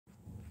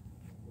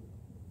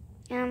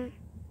Oh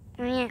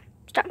yeah,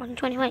 start motion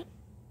 2020.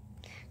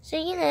 So,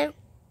 you know,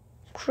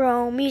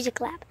 Chrome Music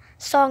Lab,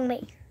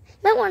 SongMate. You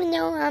might want to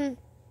know,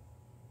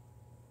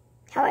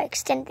 how I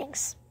extend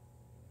things.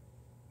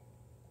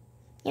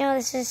 You know,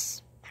 this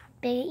is how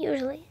big it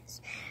usually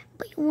is.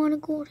 But you want to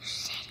go to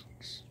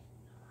settings.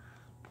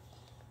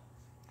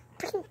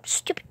 Freaking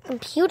stupid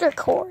computer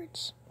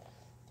cords.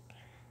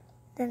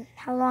 Then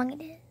how long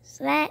it is.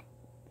 That,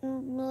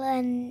 and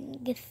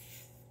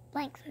length,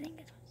 I think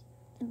it was.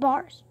 The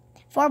bars.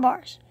 4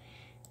 bars.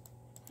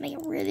 Make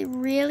it really,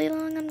 really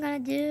long. I'm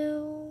going to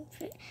do...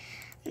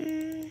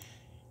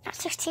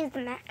 16 is the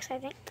max, I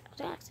think.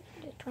 I was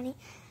going to do 20.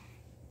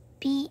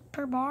 Beat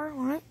per bar.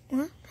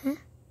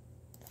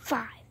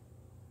 5.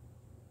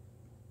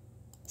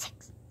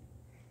 6.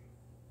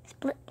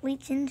 Split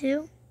bleats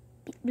into.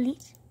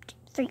 Bleats.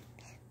 3.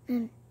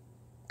 Don't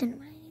know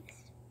what I need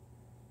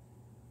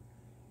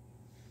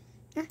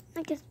this.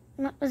 I guess.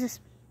 What was this?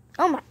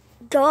 Oh my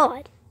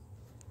god.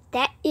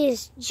 That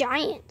is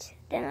giant.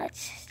 Then let's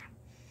stop.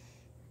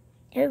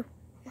 Oh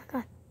my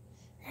god.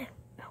 Oh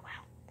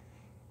wow.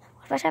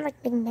 What if I try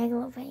like big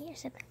megalovania or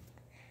something?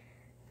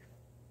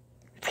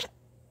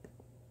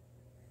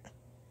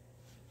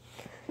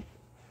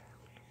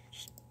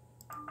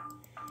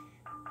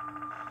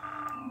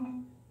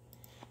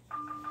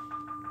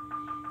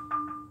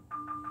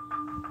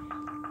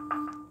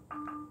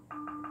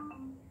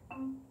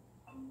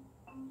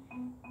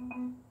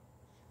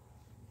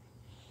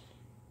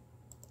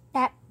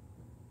 That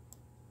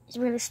is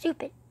really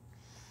stupid.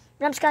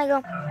 But I'm just gonna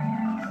go.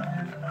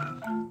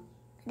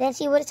 Then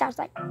see what it sounds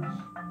like.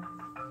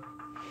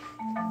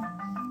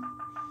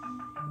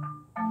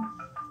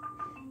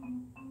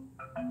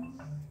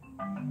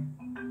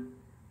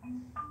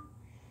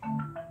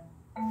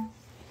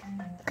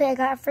 Okay, I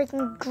got a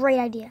freaking great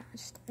idea.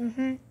 Just,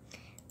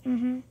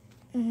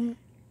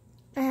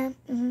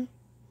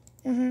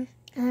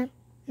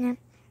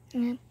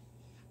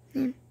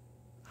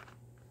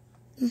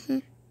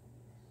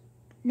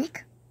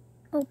 Mick?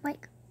 Oh,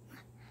 Mike.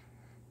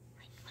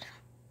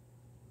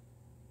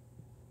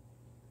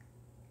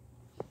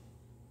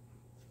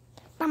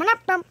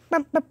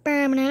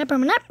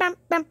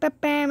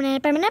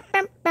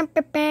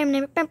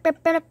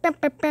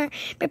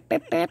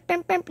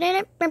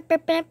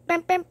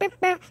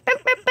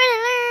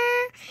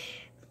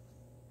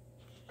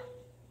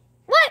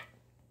 What?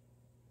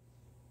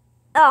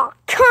 Oh,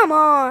 come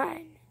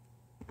on.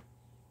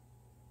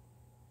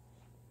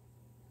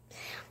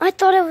 I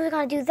thought I was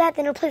going to do that,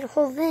 then it'll play the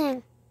whole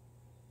thing.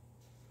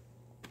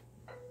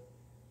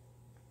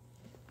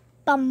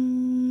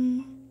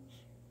 Bum.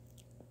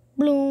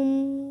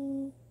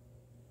 Bloom.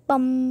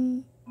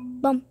 Bum.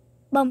 Bum.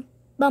 Bum.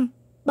 Bum.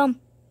 Bum.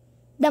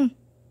 Dum.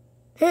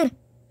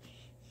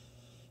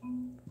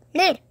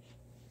 Nerd.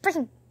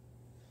 Freaking.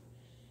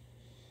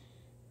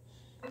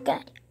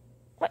 God.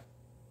 What?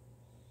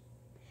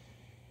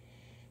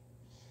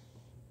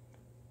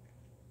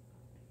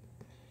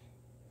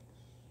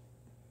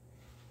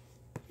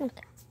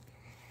 Okay.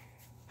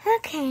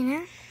 Okay,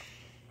 now.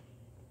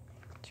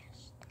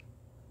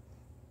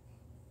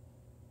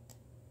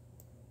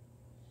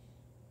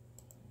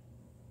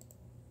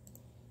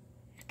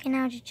 Okay,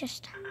 now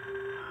just.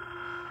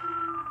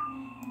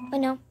 Oh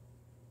no.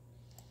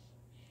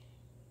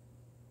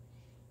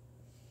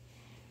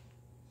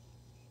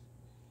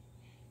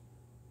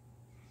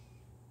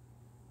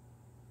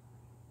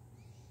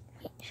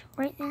 Wait,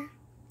 right there.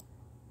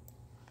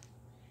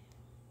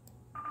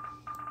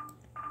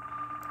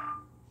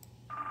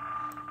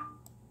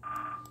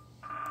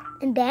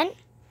 And then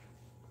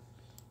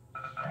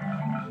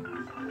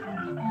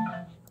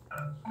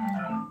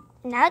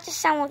now let's just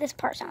sound what this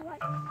part sounds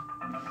like.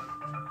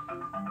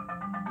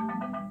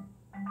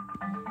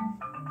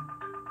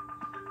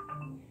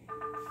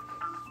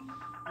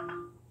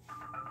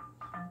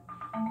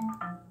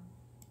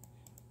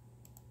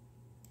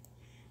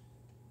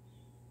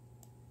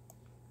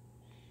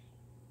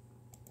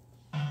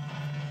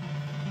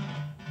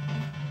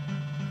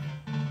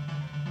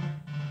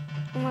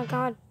 Oh my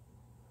god.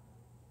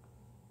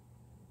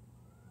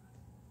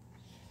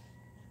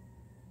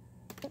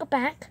 Go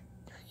back.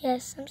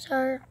 Yes, I'm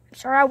sorry. I'm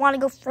sorry, I want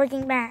to go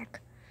freaking back.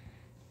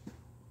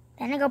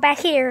 Then I go back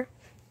here.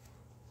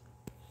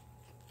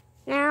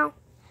 Now.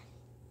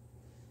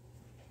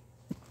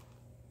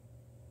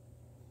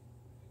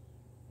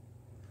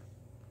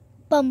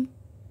 Bum.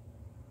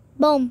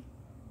 Bum.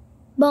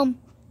 Bum.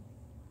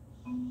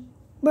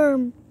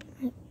 Burm.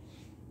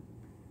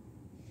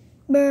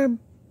 Burm.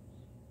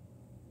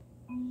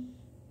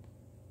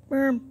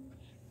 Burm.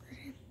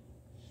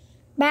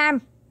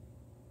 Bam.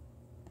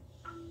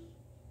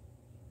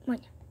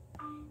 Wait.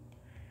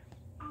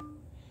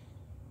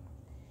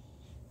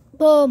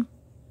 Boom.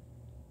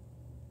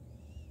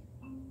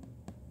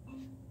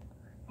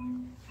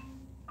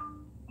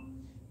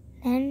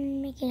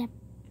 Then make it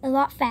a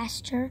lot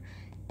faster.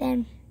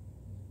 Then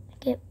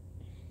make it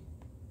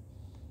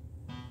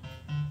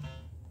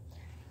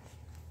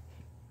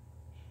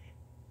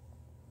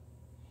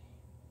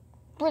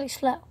really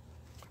slow.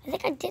 I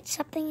think I did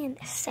something in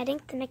the setting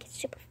to make it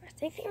super fast.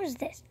 I think it was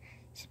this.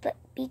 Split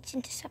beets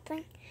into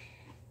something.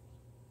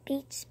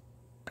 Beets.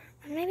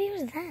 Maybe it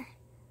was that.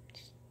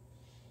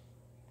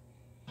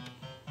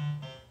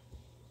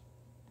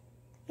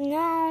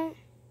 No.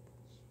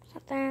 It's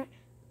not that.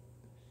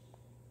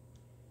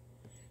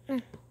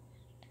 I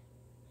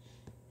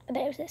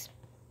bet it was this.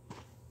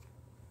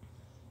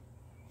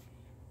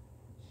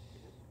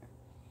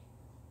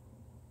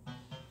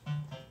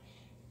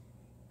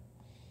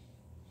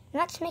 And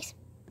that just makes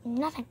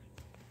nothing.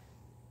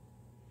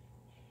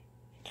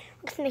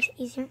 This makes it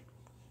easier.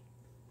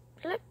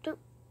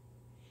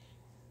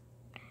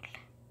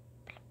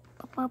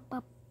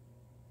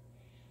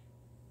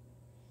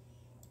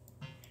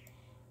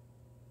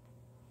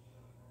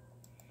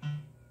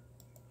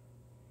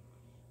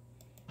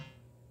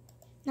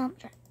 No, I'm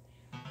trying.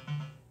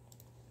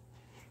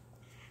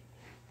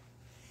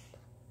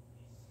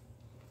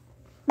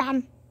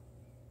 Bam.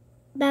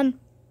 Bam.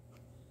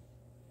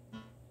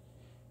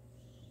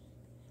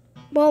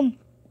 Boom.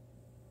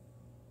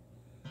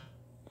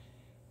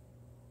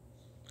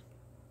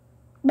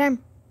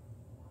 Bam.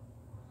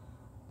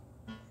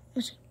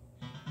 Let's see.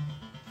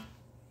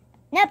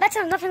 No, that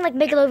sounds nothing like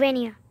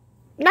Megalovania.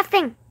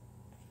 Nothing.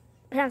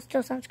 But that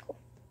still sounds cool.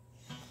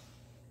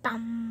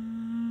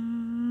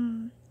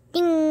 Bam.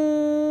 Ding.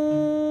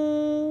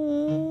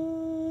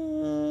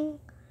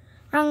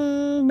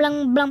 Rung,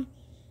 blung, blum.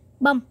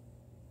 Bum.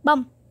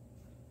 Bum.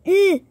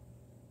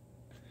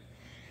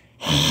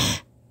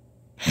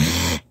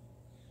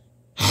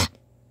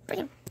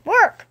 Freaking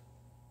work.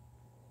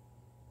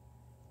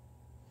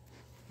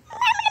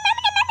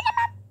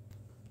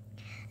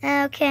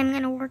 Okay, I'm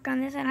going to work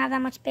on this. I don't have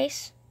that much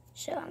space.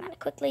 So I'm going to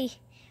quickly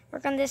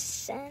work on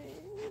this and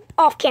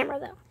off camera,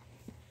 though.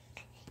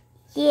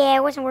 Yeah, I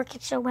wasn't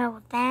working so well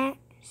with that.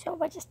 So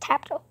I just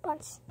tapped off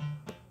once.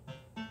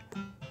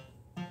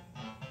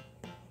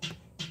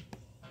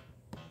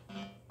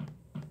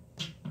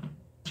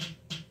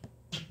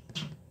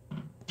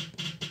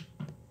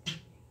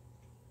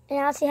 And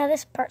I'll see how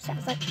this part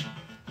sounds like.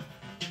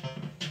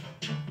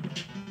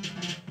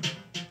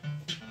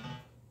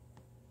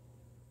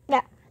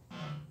 No.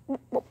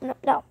 No.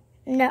 No.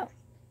 No.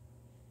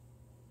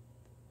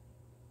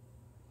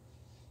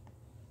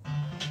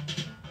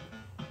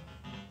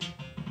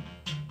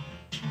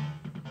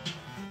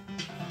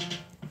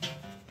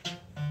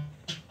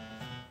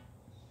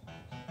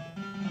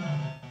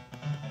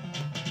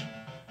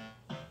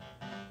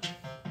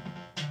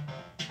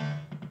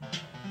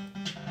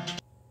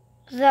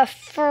 The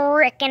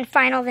frickin'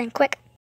 final then, quick.